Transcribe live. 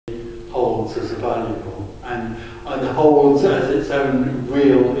holds as valuable and holds as its own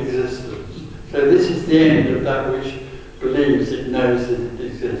real existence. So this is the end of that which believes it knows that it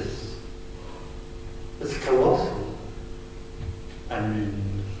exists. It's colossal and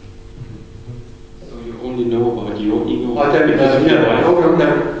meaningless. So you only know about your ego? I don't know.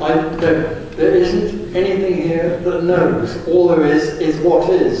 There isn't anything here that knows. All there is what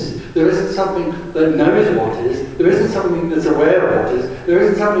is. There isn't something that knows what is. There isn't something that's aware of what is. There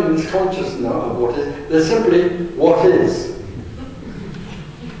isn't something that's conscious of what is. There's simply what is.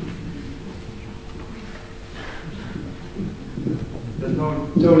 There's no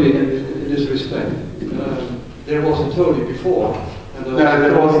Tony in this respect. There was a Tony before. And no,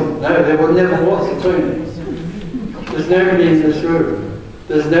 there wasn't. No, there never was a Tony. There's nobody in this room.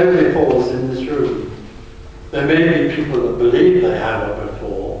 There's no befores in this room. There may be people that believe they have a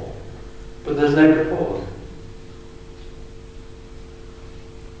before, but there's no befores.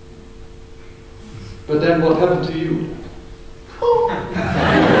 But then what happened to you?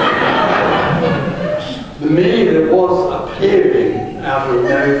 The me that was appearing out of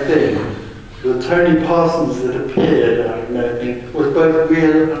no thing, the Tony Parsons that appeared out of no thing, was both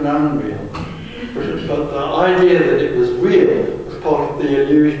real and unreal. But the idea that it was real was part of the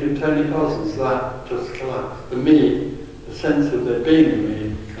illusion of Tony Parsons. That just collapsed. The me, the sense of there being a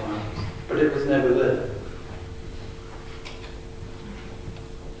me, collapsed. But it was never there.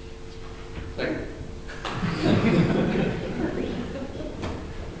 Thank you.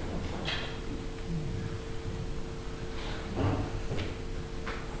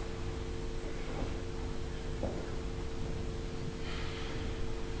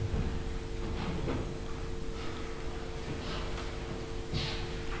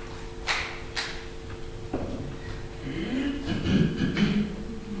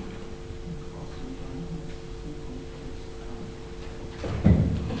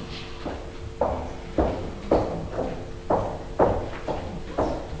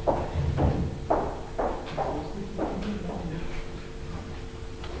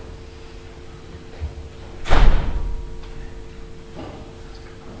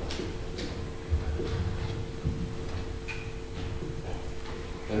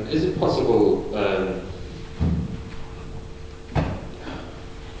 Is it possible, I'm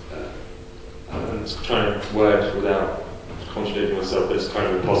just trying to word without contradicting myself, but it's kind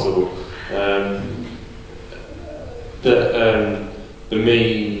of impossible, that the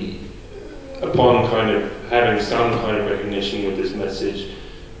me, upon kind of having some kind of recognition with this message,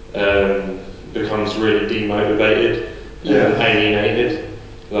 becomes really demotivated and alienated,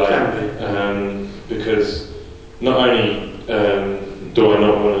 because not only do I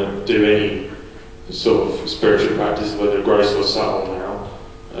not want to do any sort of spiritual practice, whether gross or subtle now.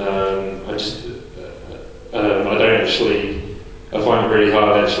 I don't actually, I find it really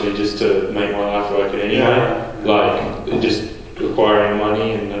hard actually just to make my life work in any way. Like, just requiring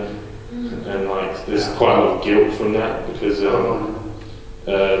money and like, there's quite a lot of guilt from that because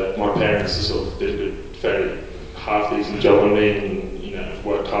my parents sort of did a fairly half-decent job on me and, you know,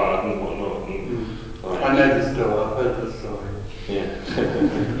 worked hard and whatnot. And, I know the story, I've heard the story. Yeah.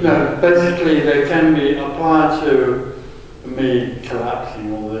 No, basically there can be, prior to me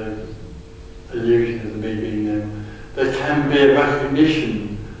collapsing or the illusion of the me being there can be a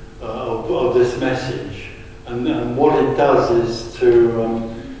recognition of this message. And what it does is to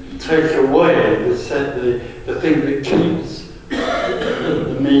take away the thing that keeps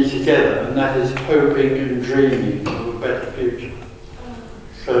the me together, and that is hoping and dreaming of a better future.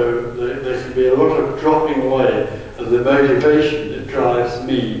 So there can be a lot of dropping away of the motivation that drives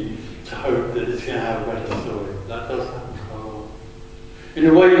me to hope that it's going to have a better story. That does happen quite a lot. In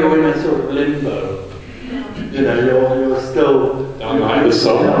a way, you're in a sort of limbo. You know, you're still... Down like the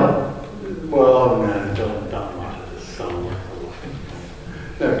soul? Well, no, don't down like the soul.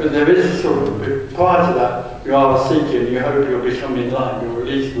 No, but there is a sort of... Prior to that, you are seeking, you hope you'll become enlightened, or at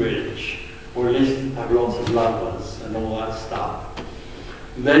least rich, or at least have lots of lovers and all that stuff.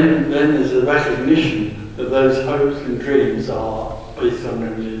 Then there's a recognition that those hopes and dreams are based on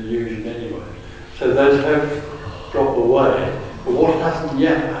an illusion anyway. So those hopes drop away, but what hasn't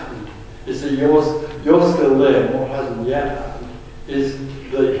yet happened is that you're still there, and what hasn't yet happened is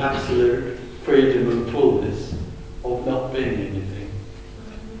the absolute freedom and fullness of not being anything.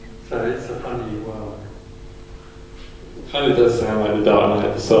 So it's a funny world. Kind of does sound like the dark night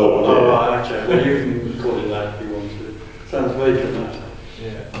of the soul. Oh, right, okay. Well, you can call it that if you want to. Sounds very dramatic.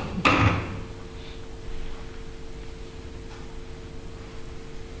 Yeah.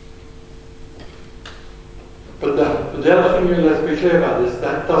 But the other thing let's be clear about is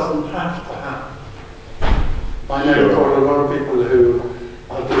that doesn't have to happen. I know quite a lot of people who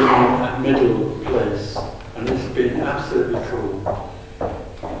are doing that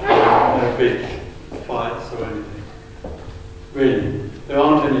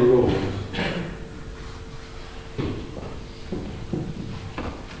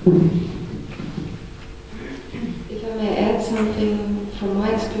If I may add something from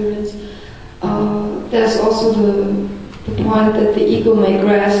my experience, there's also the point that the ego may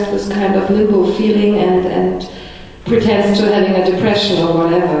grasp this kind of limbo feeling and pretends to having a depression or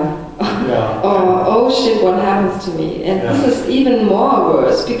whatever. Yeah. Or, oh shit, what happens to me? And this is even more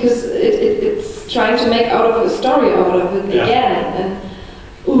worse because it's trying to make out of a story out of it again. And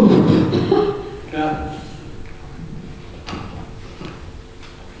ooh. Yeah.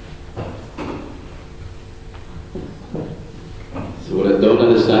 So what I don't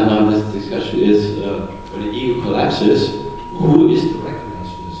understand now in this discussion is when the ego collapses, who is to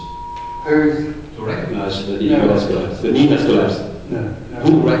recognize this? Who's To recognize that the ego has collapsed, the need has collapsed. no.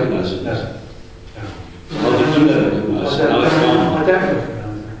 Who recognizes No. this? How did you recognize? Now it's gone. I don't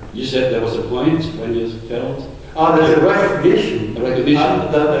recognize it. You said there was a point when you felt Oh, there's a recognition. a recognition.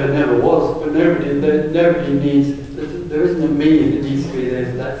 That there never was, but nobody needs. There isn't a me that needs to be there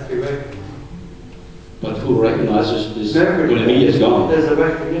for that to be recognized. But who recognizes this Nobody. when the me is gone? There's a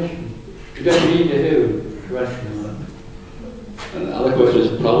recognition. You don't need a who to recognize it. And the other question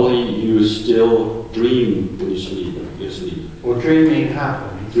is probably you still dream when you sleep. Well, dreaming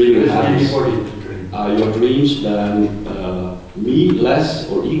happens. Dreaming there happens. isn't anybody to dream. Are your dreams then me less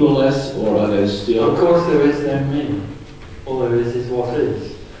or ego less, or are they still? Of course, there is no me. All there is what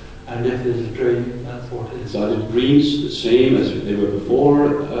is. And if there's a dream, that's what is. So are the dreams the same as they were before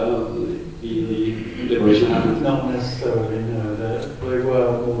the liberation happened? Not necessarily, no. They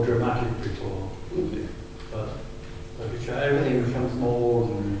were more dramatic before. Okay. But everything becomes more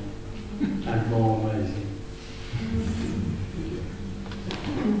ordinary and more amazing.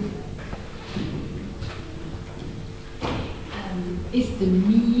 Is the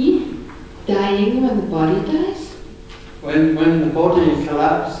me dying when the body dies? When the body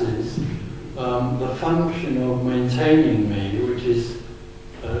collapses, the function of maintaining me, which is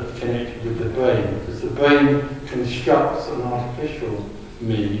connected with the brain, because the brain constructs an artificial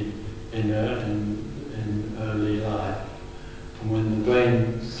me in early life, and when the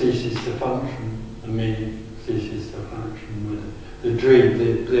brain ceases to function, the me ceases to function with the dream,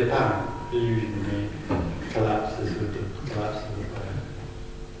 the apparent illusion of me collapses with the collapse of the brain.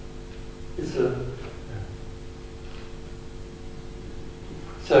 It's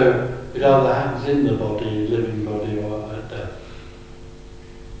So it either happens in the body, living body, or at death.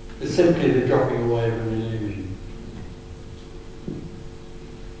 It's simply the dropping away of an illusion.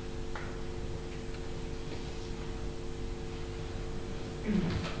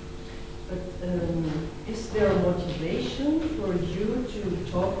 But is there a motivation for you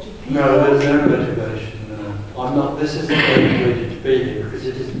to talk to people? No, there's no motivation. No. I'm not. This isn't motivated to be here because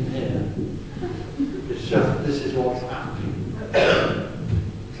it isn't here. It's just this is what's happening.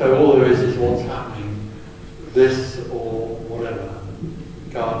 So all there is what's happening. This or whatever,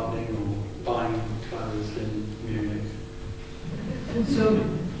 gardening or buying clothes in Munich. And so,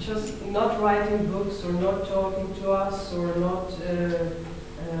 just not writing books or not talking to us or not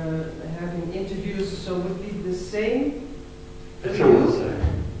having interviews, so would be the same? It's all the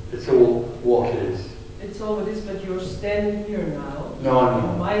same. It's all what is. It's all it is, but you're standing here now. No, I'm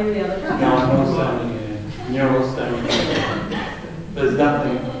not. My reality. No, I'm not standing here. You're not standing here. There's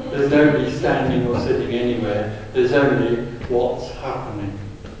nothing. There's nobody standing or sitting anywhere. There's only what's happening.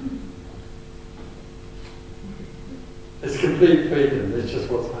 It's complete freedom. It's just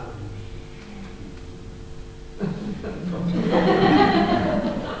what's happening.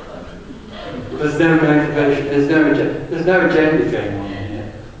 There's no motivation. There's no agenda going on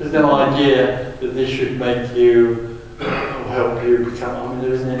here. There's no idea that this should make you or help you become. I mean,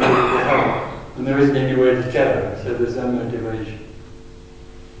 there isn't anywhere to help, and there isn't anywhere to go. So there's no motivation.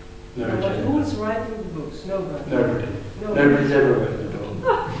 No But agenda. who's writing the books? Nobody. Nobody. Nobody. Nobody's ever written a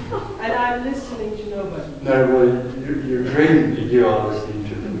book. And I'm listening to nobody. No, well, you dream that you are listening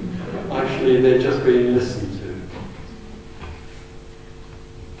to them. Actually, they're just being listened to.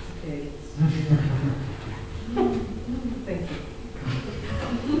 Okay. Thank you.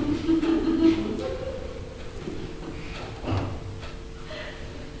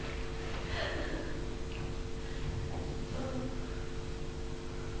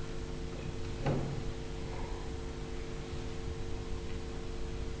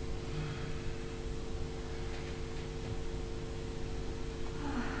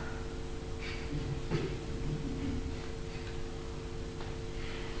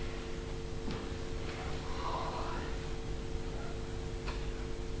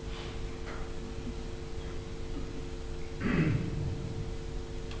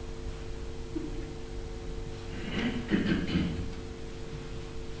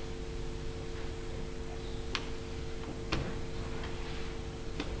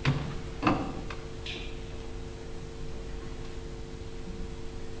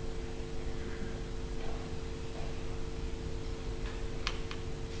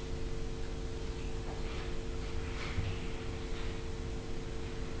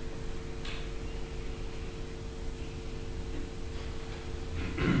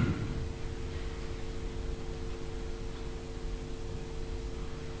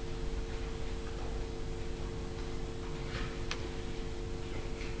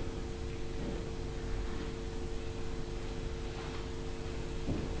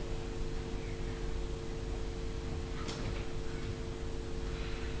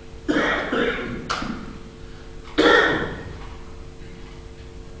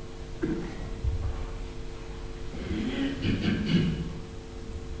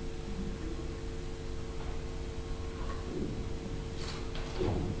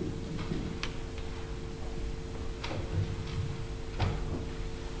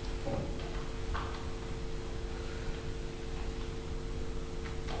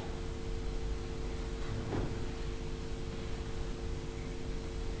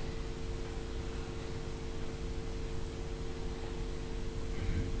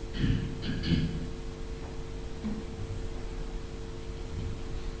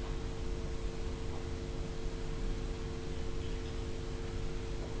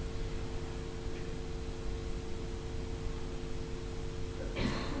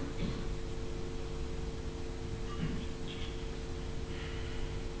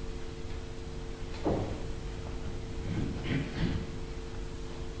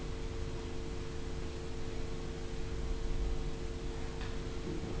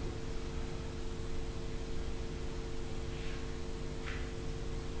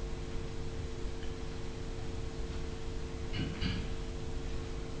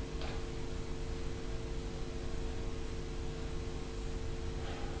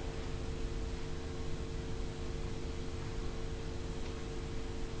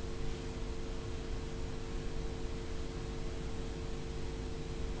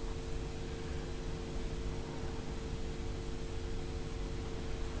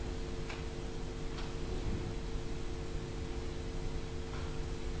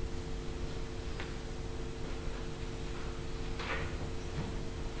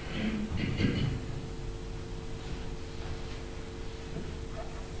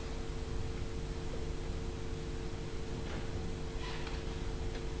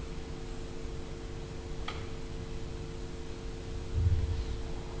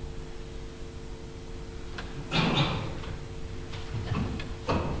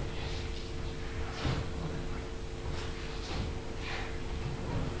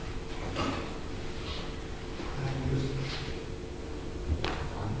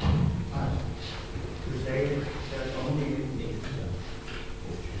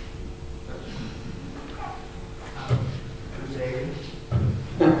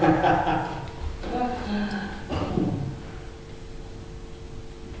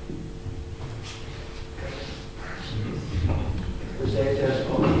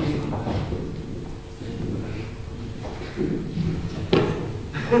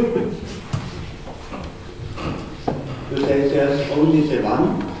 You say there's only the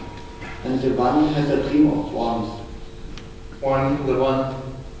one, and the one has a dream of forms.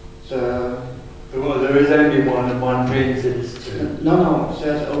 Well, there is only one, and one means it is two. No,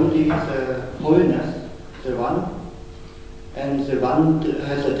 there's only the wholeness, the one, and the one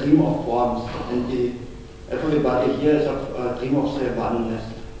has a dream of forms, and everybody here is a dream of the oneness.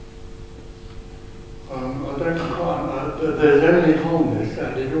 I don't quite, but there's only wholeness,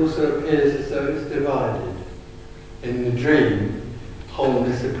 and it also appears as though it's divided. In the dream,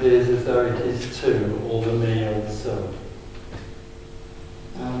 wholeness appears as though it is two, or the me or the self.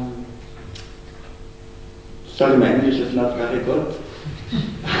 Sorry, my English is not very good.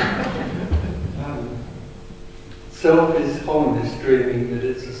 Self is wholeness, dreaming that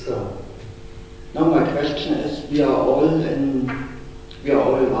it's a self. No, my question is: we are all one.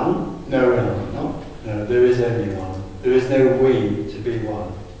 No, there is only one. There is no we to be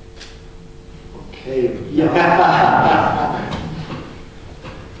one. Okay. Yeah.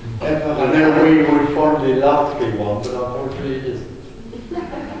 I know we would fondly love to be one, but unfortunately it isn't.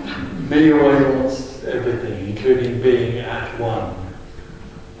 Me always wants everything, including being at one.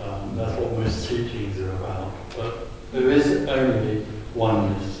 That's what most teachings are about. But there is only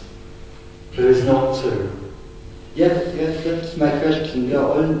oneness. There is not two. Yes, that's my question. We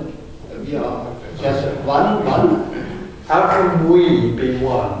are just one. How can we be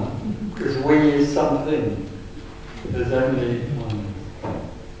one? Because we is something. There's only one.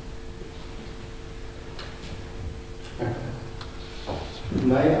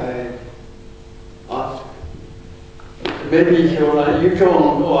 May I ask? Maybe it's your you go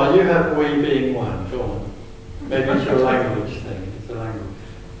on, or you have we being one. Go on. Maybe it's your language thing. It's a language.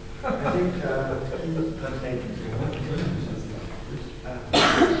 I think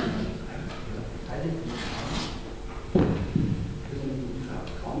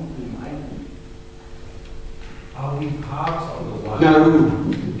Are we parts of the one? No,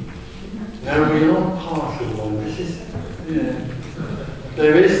 we're not part of one.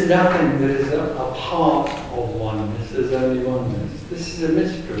 There is nothing that is a part of oneness. There's only oneness. This is a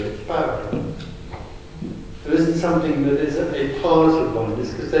mystery. It's powerful. There isn't something that is a part of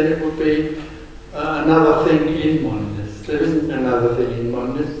oneness, because then it would be another thing in oneness. There isn't another thing in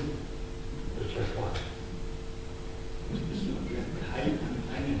oneness.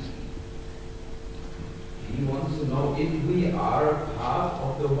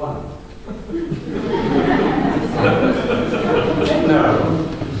 No.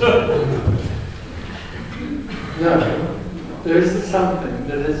 No. There is something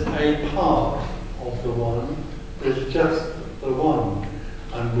that is a part of the one. There's just the one.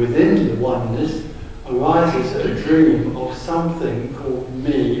 And within the oneness arises a dream of something called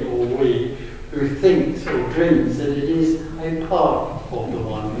me or we, who thinks or dreams that it is a part of the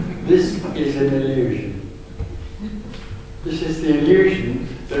one. This is an illusion. This is the illusion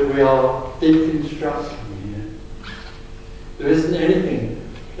that we are deconstructing here. There isn't anything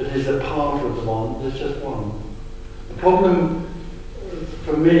that is a part of the one, there's just one. The problem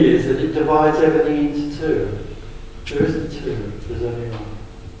for me is that it divides everything into two. There isn't two, there's only one.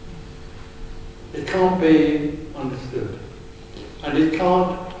 It can't be understood. And it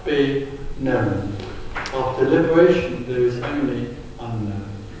can't be known. After liberation, there is only unknown.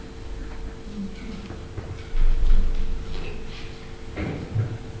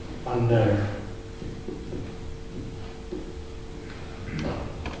 Unknown.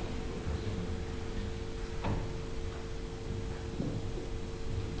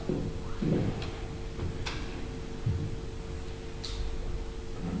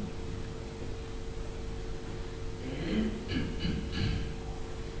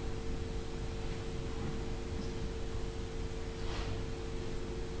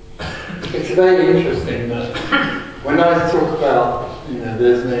 It's very interesting that when I talk about,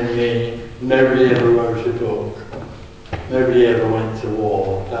 there's no me, nobody ever wrote a book, nobody ever went to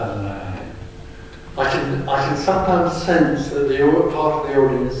war, I can sometimes sense that part of the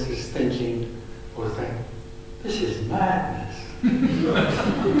audience is thinking, or think, this is madness. I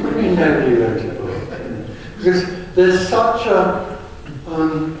mean, nobody wrote a book. Because there's such a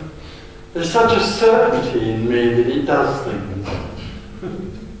certainty in me that it does things.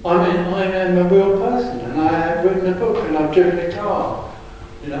 I am a real person, and I have written a book, and I've driven a car.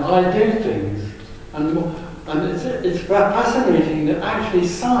 I do things, and it's fascinating that actually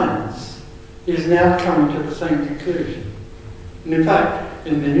science is now coming to the same conclusion. And in fact,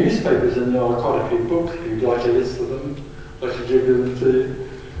 in the newspapers, and there are quite a few books, if you'd like a list of them, I should give them to you.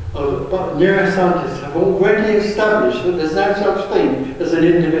 But neuroscientists have already established that there's no such thing as an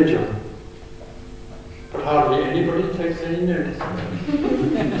individual. But hardly anybody takes any notice of it.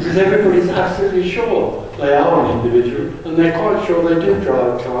 Because everybody's absolutely sure they are an individual, and they're quite sure they do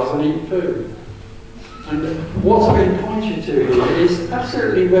drive cars and eat food. And what's been pointed to here is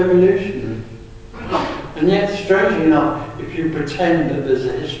absolutely revolutionary. And yet, strangely enough, if you pretend that there's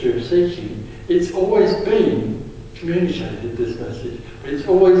a history of seeking, it's always been communicated, this message, but it's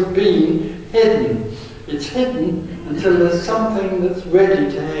always been hidden. It's hidden until there's something that's ready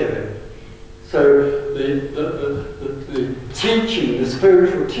to hear it. So the teaching, the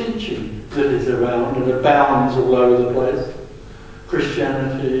spiritual teaching that is around and abounds all over the place,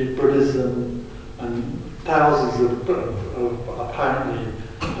 Christianity, Buddhism, and thousands of apparently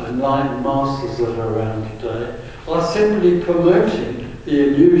enlightened masters that are around today, are simply promoting the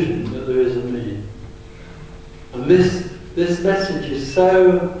illusion that there is a me. And this message is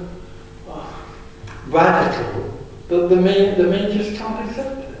so radical that the me just can't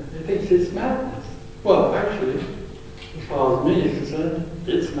accept it. It thinks it's madness. Well, actually, as far as me is concerned,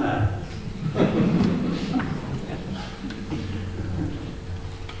 it's madness.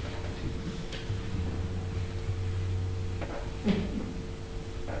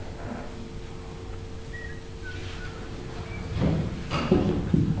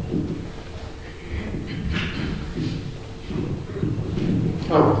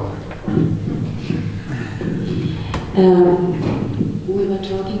 We were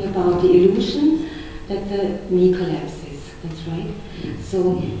talking about the illusion that the me collapses. That's right.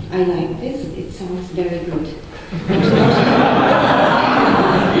 So I like this. It sounds very good.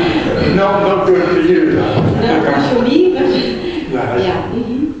 Not good for you. No, not for me, but no. Yeah.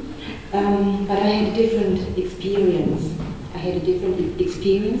 Mm-hmm. But I had a different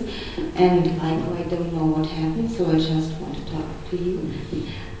experience. And I quite don't know what happened. So I just want to talk to you.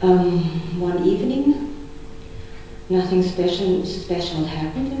 One evening. Nothing special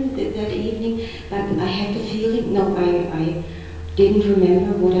happened that evening, but I had the feeling, I didn't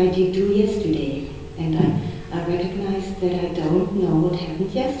remember what I did do yesterday, and I recognized that I don't know what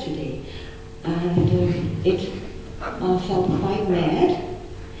happened yesterday, and it felt quite mad,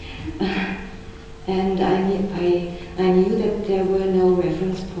 and I knew that there were no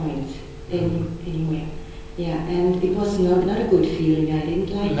reference points anywhere. Yeah, and it was not a good feeling. I didn't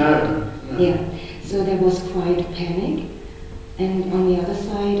like it. No. Yeah. So there was quite a panic, and on the other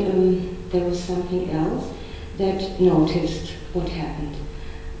side there was something else that noticed what happened.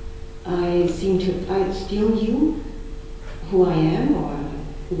 I still knew who I am or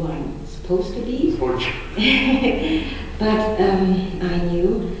who I'm supposed to be, But I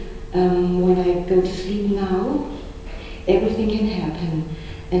knew when I go to sleep now, everything can happen,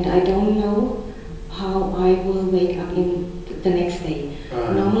 and I don't know how I will wake up in the next day.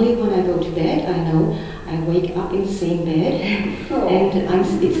 Normally when I go to bed, I know I wake up in the same bed, and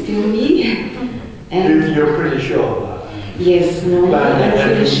it's still me. And you're pretty sure of that? Yes, normally I'm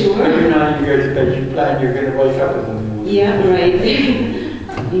pretty sure. Every night you go to bed, you plan you're going to wake up in the morning. Yeah, right.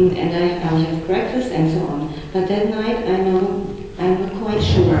 And I'll have breakfast and so on. But that night I know I'm not quite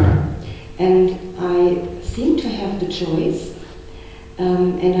sure. And I seem to have the choice.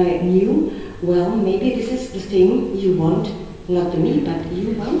 And I knew, well, maybe this is the thing you want, not the me, but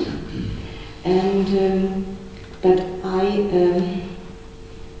you want. And but I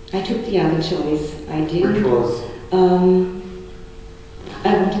took the other choice. I didn't. Which was? I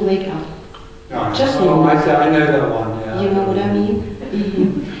want to wake up. No, Just I know that one, yeah. You know what I mean?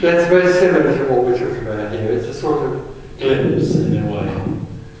 That's very similar to what we're talking about here. It's a sort of glimpse, in a way,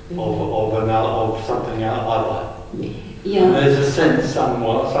 of something other. Yeah. And there's a sense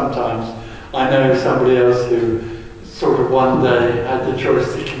sometimes I know somebody else who sort of one day had the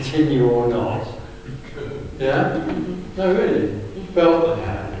choice to continue or not. Yeah? No, really. Felt they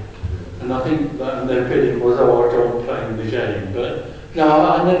had. And I think that their feeling was, oh, I go on playing the game. But no,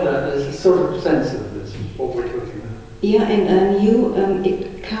 I know that. There's a sort of sense of this, what we're talking about. Yeah, and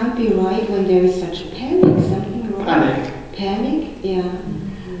it can't be right when there is such a panic, something wrong. Panic. Panic, yeah.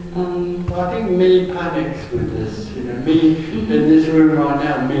 I think me panics with this. You know, me in this room right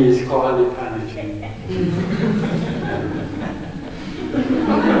now, me is quietly panicking.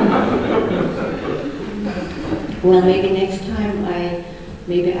 Well, maybe next time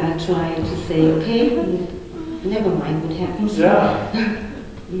I'll try to say, okay, never mind what happens. Yeah.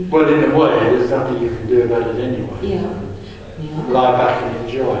 Well, in a way, there's nothing you can do about it anyway. Yeah. Lie back and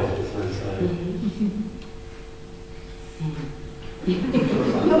enjoy it, as they say.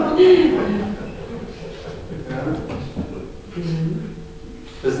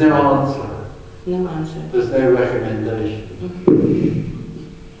 There's no answer. No answer. There's no recommendation.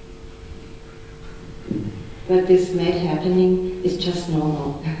 But this mad happening is just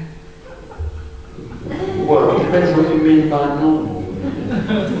normal. Well, it depends what you mean by normal.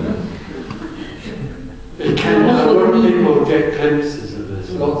 It can, a lot of people get glimpses of this.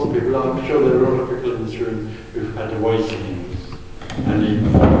 Lots of people. I'm sure there are a lot of people in this room who've had awakenings, and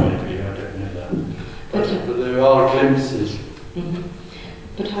even maybe I don't know that. But there are glimpses.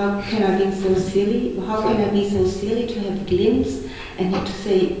 But how can I be so silly? How can I be so silly to have a glimpse and have to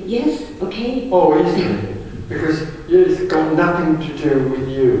say yes, okay? Oh, easily. Because it's got nothing to do with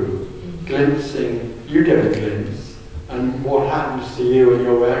you. Glimpsing, you don't glimpse, and what happens to you and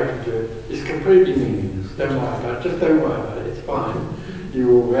your reaction to it is completely meaningless. Don't worry about it. Just don't worry about it. It's fine. You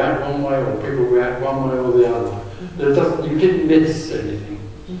will react one way, or people react one way or the other. You didn't miss anything.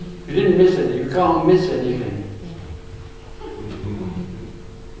 You didn't miss anything. You can't miss anything.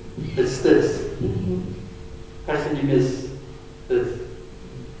 It's this. How can you miss this?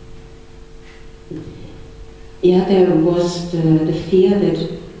 Yeah, there was the fear that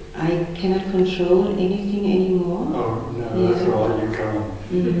I cannot control anything anymore. Oh, no, that's right, you can't.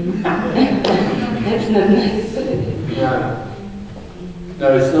 That's not nice. Yeah. No,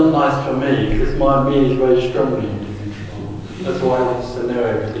 it's not nice for me, because my me is very strongly into control. That's why I want to know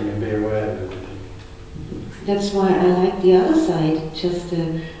everything and be aware of everything. That's why I like the other side, just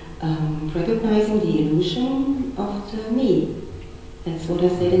recognizing the illusion of the me. That's what I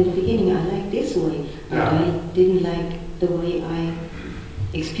said in the beginning. I like this way, but I didn't like the way I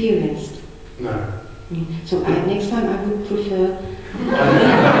experienced. No. So next time I would prefer.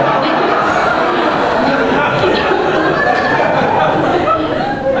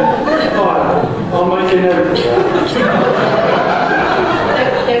 I'll make a note of that.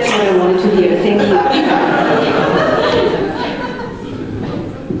 That's what I wanted to hear. Thank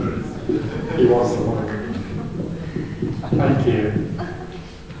you. He wants to work. Thank you.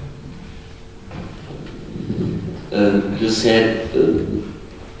 You said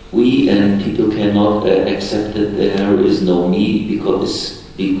we and people cannot accept that there is no me because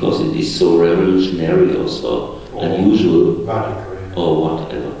it is so revolutionary or so unusual or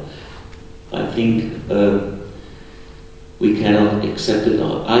whatever. I think we cannot accept it,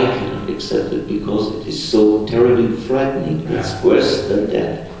 or I cannot accept it because it is so terribly frightening. Yeah. It's worse than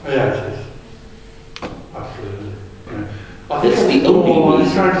that. Yeah, it is. Absolutely. Yeah. That's the only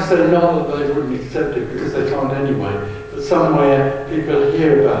reason. I'm trying to say not that they wouldn't accept it because they can't anyway, but somewhere people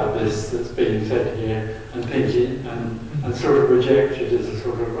hear about this that's being said here and think it and sort of reject it as a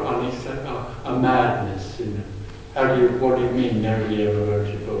sort of a madness. You know, what do you mean? Nobody ever wrote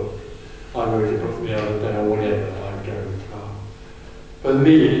a book. I wrote a book the other day or whatever. go with car. For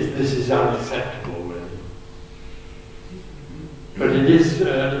me, this is unacceptable, really. But it is,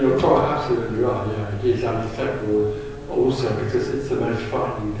 you're quite absolutely right, yeah, it is unacceptable also because it's the most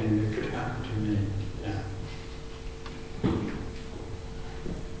frightening thing that could happen to me. Yeah.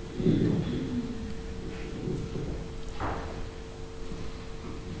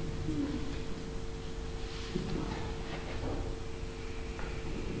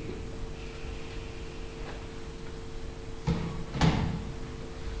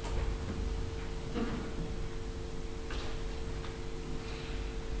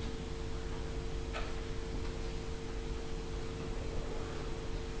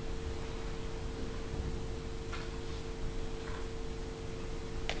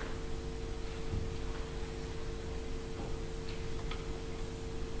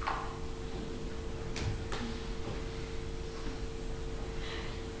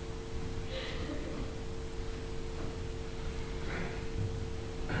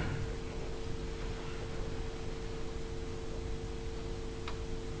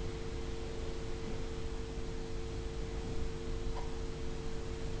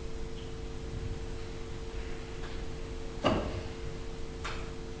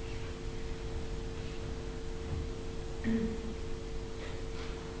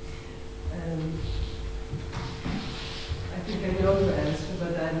 I think I know the answer,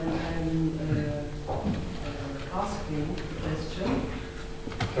 but I'm asking the question.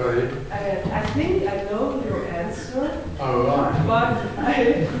 Sorry? I think I know your answer. Oh, right.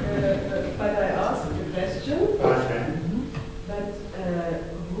 But I asked the question. Okay. But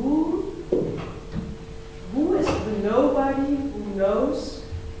who is the nobody who knows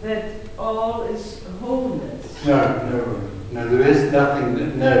that all is wholeness? No, there is nothing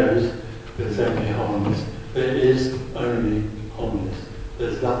that knows there's only wholeness. There is only wholeness.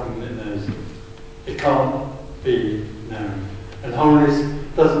 There's nothing that knows it. It can't be known. And wholeness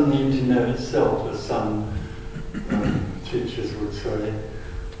doesn't need to know itself, as some teachers would say.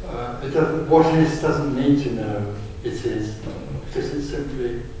 What is doesn't need to know it is, because it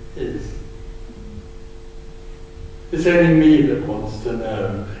simply is. It's only me that wants to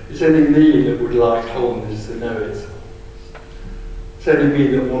know. It's only me that would like wholeness to know it's wholeness. It's only me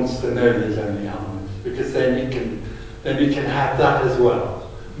that wants to know there's only wholeness, because then it can have that as well.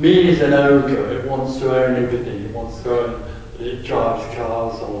 Me is an ogre. It wants to own everything. It wants to own that it drives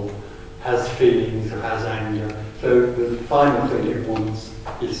cars or has feelings or has anger. So the final thing it wants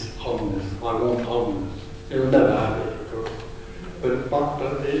is wholeness. I want wholeness. It will never have it, of course.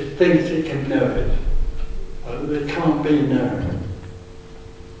 But it thinks it can know it. It can't be known.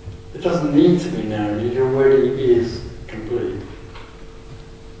 It doesn't need to be known. It already is complete.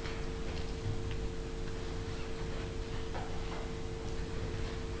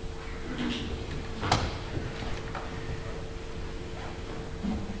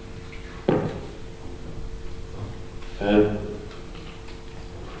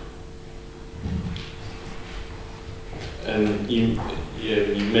 And you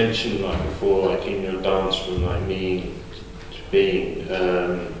mentioned like before, like in your dance from like me to being,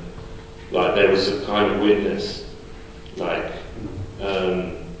 like there was a kind of witness, like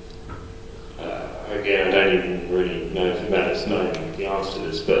again I don't even really know if it matters knowing the answer to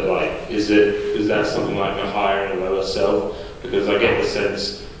this, but like is that something like a higher and a lower self? Because I get the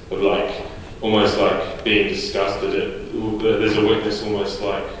sense of like almost like being disgusted at, there's a witness almost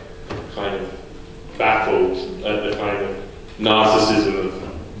like kind of baffled at the kind of narcissism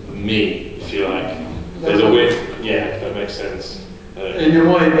of me, if you like. There's a witness, yeah, that makes sense. In a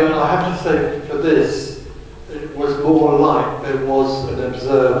way, but I have to say for this, it was more like there was an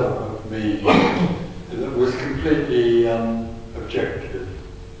observer of me that was completely objective.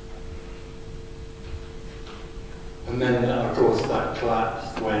 And then, of course, that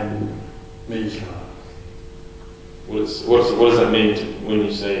collapsed when me collapsed. What does that mean when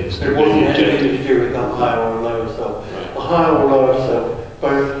you say it's It wasn't anything to do with the higher or lower self. Right. The higher or lower self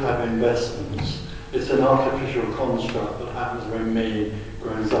both have investments. It's an artificial construct that happens when me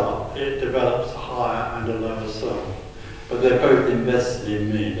grows up. It develops a higher and a lower self. But they're both invested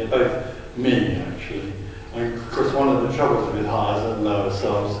in me. They're both me, actually. And of course, one of the troubles with higher and lower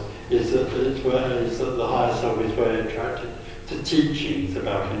selves is that the higher self is very attracted to teachings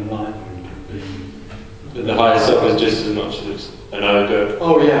about enlightenment and being. The higher self is just as much as an ogre.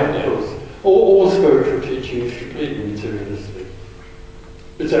 Oh yeah, of course. All spiritual teaching is completely materialistic.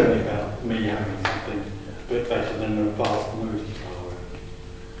 It's only about me having something a bit better than a vast motor power.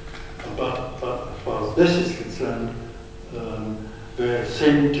 But as far as this is concerned, there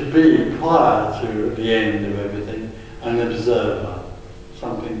seemed to be, prior to the end of everything, an observer.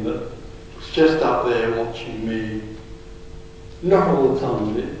 Something that was just up there watching me not all the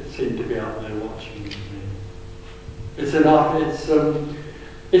time, but it seemed to be out there watching me. It's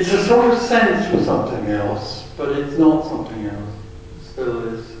a sort of sense for something else, but it's not something else. It still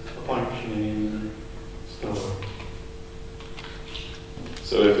is a functioning in the story.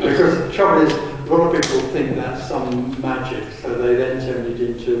 So because the trouble is, a lot of people think that's some magic, so they then turn it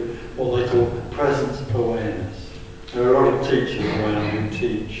into what they call presence of awareness. There are a lot of teachers around who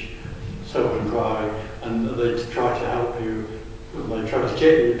teach self-inquiry, and they try to help you, they try to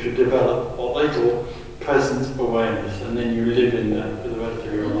get you to develop what they call presence of awareness, and then you live in that for the rest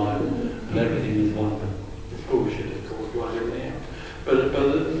of your life, and everything is wonderful. It's bullshit, of course, like everything else. But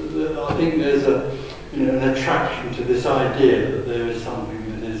I think there's an attraction to this idea that there is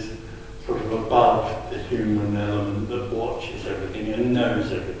something that is sort of above the human element that watches everything and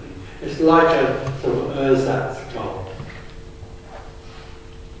knows everything. It's like a sort of ersatz God.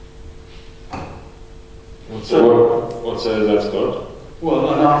 What's ersatz God?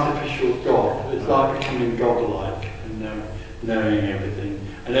 Well, an artificial God. It's like becoming godlike and knowing everything.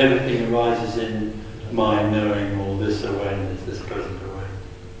 And everything arises in my knowing or this awareness, this present awareness.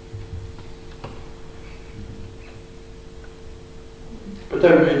 But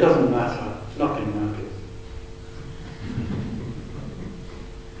it doesn't matter. Nothing matters.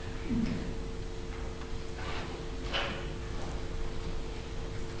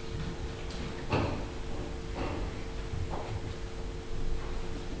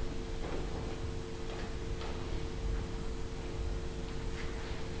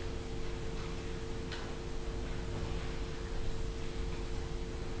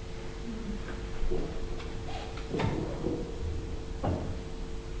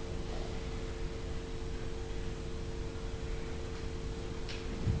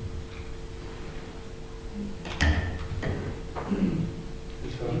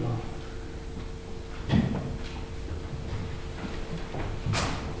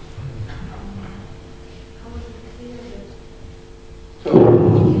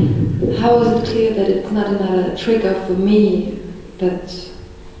 How is it clear that it's not another trigger for me that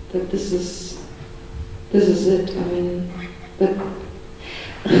this is it? I mean, but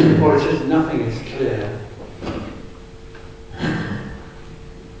or it's just nothing is clear.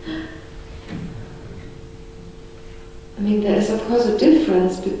 I mean, there is of course a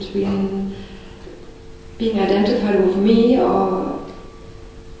difference between being identified with me or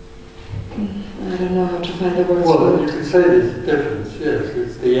I don't know how to find the words. Well, you could say there's a difference, yes.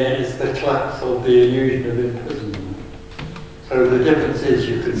 It's the collapse of the illusion of imprisonment. So the difference is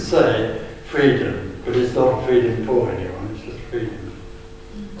you could say freedom, but it's not freedom for anyone, it's just freedom.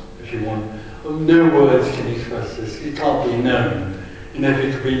 If you want. Well, no words can express this. It can't be known. And if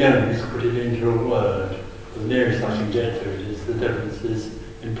it could be known, you could put it into a word. The nearest I can get to it is the difference is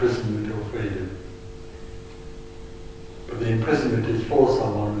imprisonment or freedom. But the imprisonment is for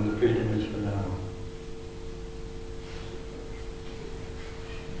someone and the freedom is for no one.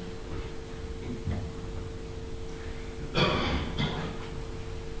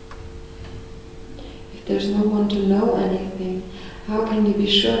 If there's no one to know anything, how can you be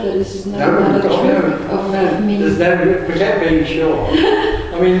sure that this is not another trick of me? There's no, forget being sure.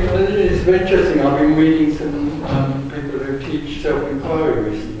 I mean, it's very interesting. I've been reading some people who teach self-inquiry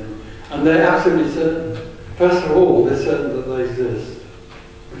recently, and they're absolutely certain. First of all, they're certain that they exist,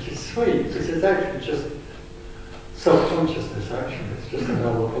 which is sweet, because it's actually just self-consciousness, actually. It's just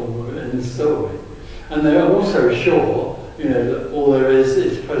another form of it in the story. And they're also sure, that all there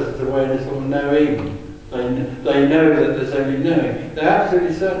is present awareness or knowing. They know that there's only knowing. They're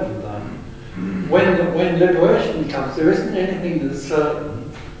absolutely certain of that. When liberation comes, there isn't anything that's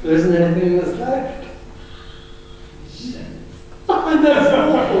certain. There isn't anything that's left. And that's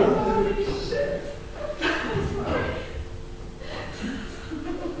awful.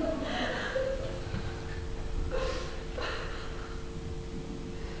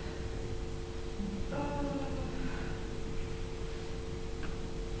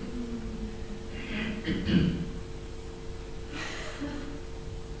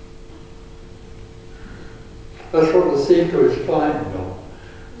 That's what the seeker is finding on.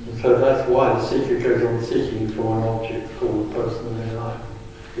 And so that's why the seeker goes on seeking for an object called personal enlightenment,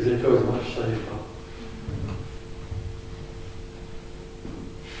 because it feels much safer.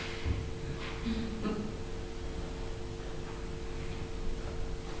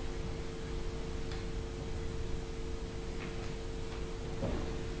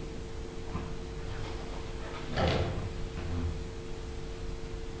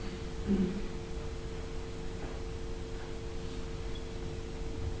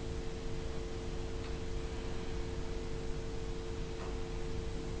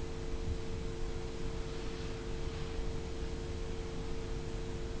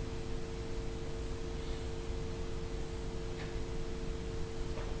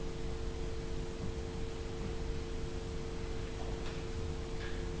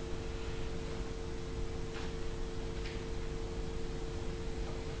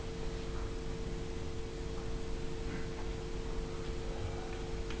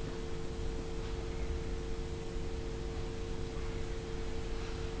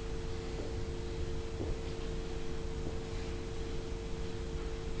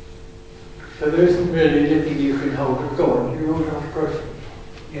 So there isn't really anything you can hold. Go on, you want to ask a question?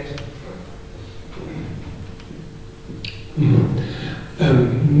 Yes.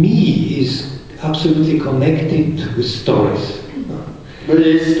 Me is absolutely connected with stories. Me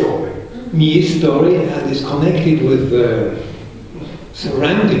is story. Me is story and is connected with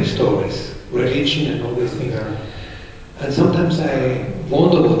surrounding stories, religion and all these things. And sometimes I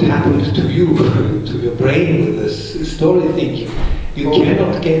wonder what happened to you, to your brain with this story thinking. You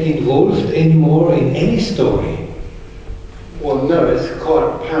cannot get involved anymore in any story. Well, no, it's quite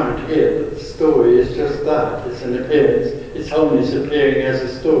apparent here that the story is just that. It's an appearance. It's only appearing as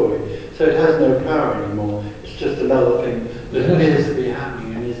a story. So it has no power anymore. It's just another thing that appears to be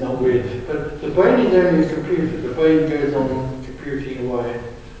happening and is not real. But the brain is only a computer. The brain goes on computing away,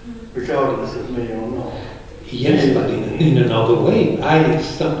 regardless of me or not. Yes, but in another way. I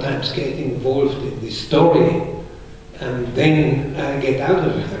sometimes get involved in the story and then I get out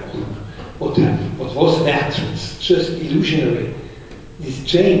of it. What was that? It's just illusionary. This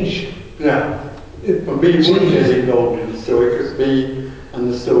change. Yeah. But me wouldn't get involved in the story because me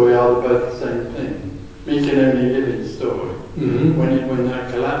and the story are both the same thing. Me can only live in the story. Mm-hmm. When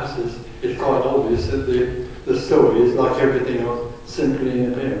that collapses, it's quite obvious that the story is like everything else, simply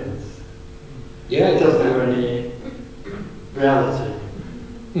an appearance. Yeah, it doesn't have any reality.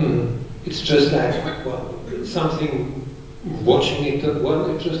 It's just like, well, something watching it, well,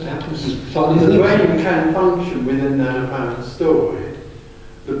 it just happens. Funny The brain can function within that apparent story.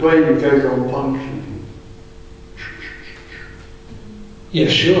 The brain goes on functioning. Yeah,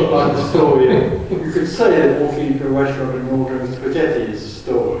 sure. Like the story, you could say that walking into a restaurant and ordering spaghetti is a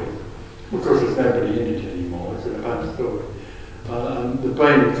story. Of course, there's nobody in it anymore, it's an apparent story. The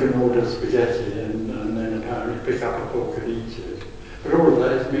brain can order spaghetti and then apparently pick up a fork and eat it. But all of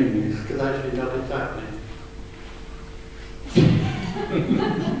that is meaningless because actually nothing's happening.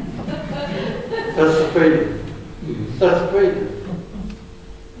 That's the freedom. That's freedom.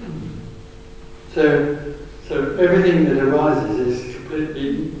 So everything that arises is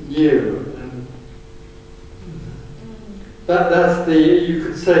completely new, and that's the, you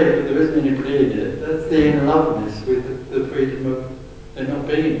could say, but there isn't anybody in it, that's the inner loveness with the freedom of there not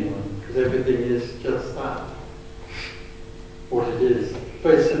being one, because everything is just that, what it is.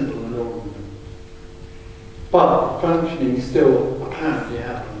 Very simple and ordinary. But functioning still apparently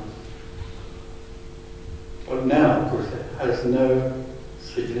happens. But now, of course, it has no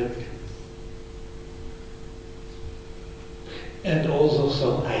significance. And also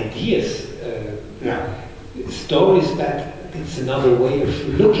some ideas, stories that it's another way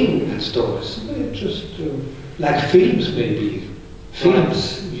of looking at stories. Just like films, maybe.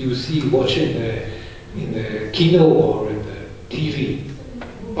 Films you see watching in the kino or in the TV.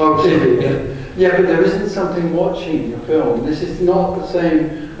 Oh, TV. Yeah, but there isn't something watching a film. This is not the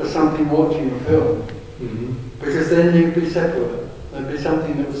same as something watching a film. Mm-hmm. Because then you'd be separate. There'd be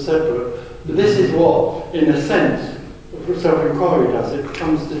something that was separate. But this is what, in a sense, self-inquiry does. It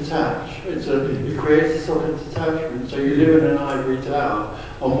becomes detached. It creates a sort of detachment. So you live in an ivory tower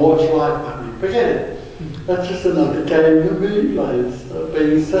and watch life happening. Forget it. That's just another game that me plays.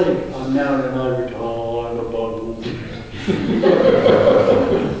 Being safe. I'm now in an ivory tower. I'm a bubble.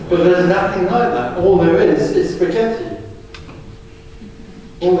 But there's nothing like that. All there is spaghetti.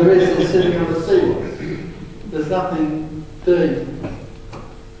 All there is sitting on the seat. There's nothing doing.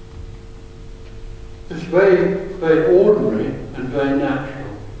 It's very, very ordinary and very natural.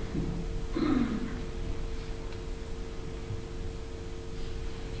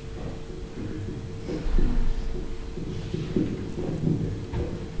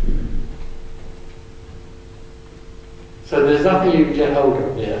 So there's nothing you can get hold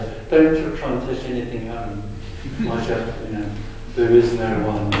of here. Don't try and take anything home. Like there is no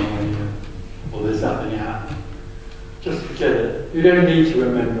one, or there's nothing happening. Just forget it. You don't need to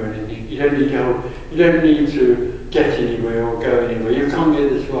remember anything. You don't need to. You don't need to get anywhere or go anywhere. You can't get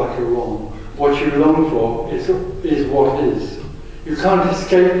this right or wrong. What you long for is what is. You can't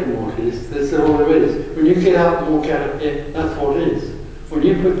escape from what is. That's all there is. When you get up and walk out of here, that's what is. When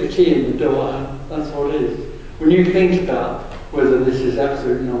you put the key in the door, that's what is. When you think about whether this is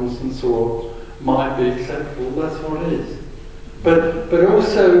absolute nonsense or might be acceptable, that's what is. But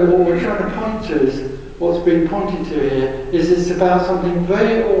also what we're trying to point to is, what's being pointed to here is it's about something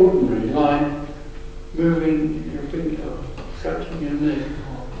very ordinary, like moving your finger, scratching your neck,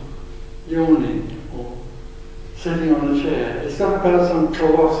 or yawning, or sitting on a chair. It's not about some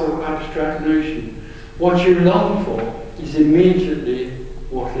colossal abstract notion. What you long for is immediately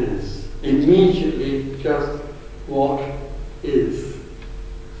what is. Immediately just what is.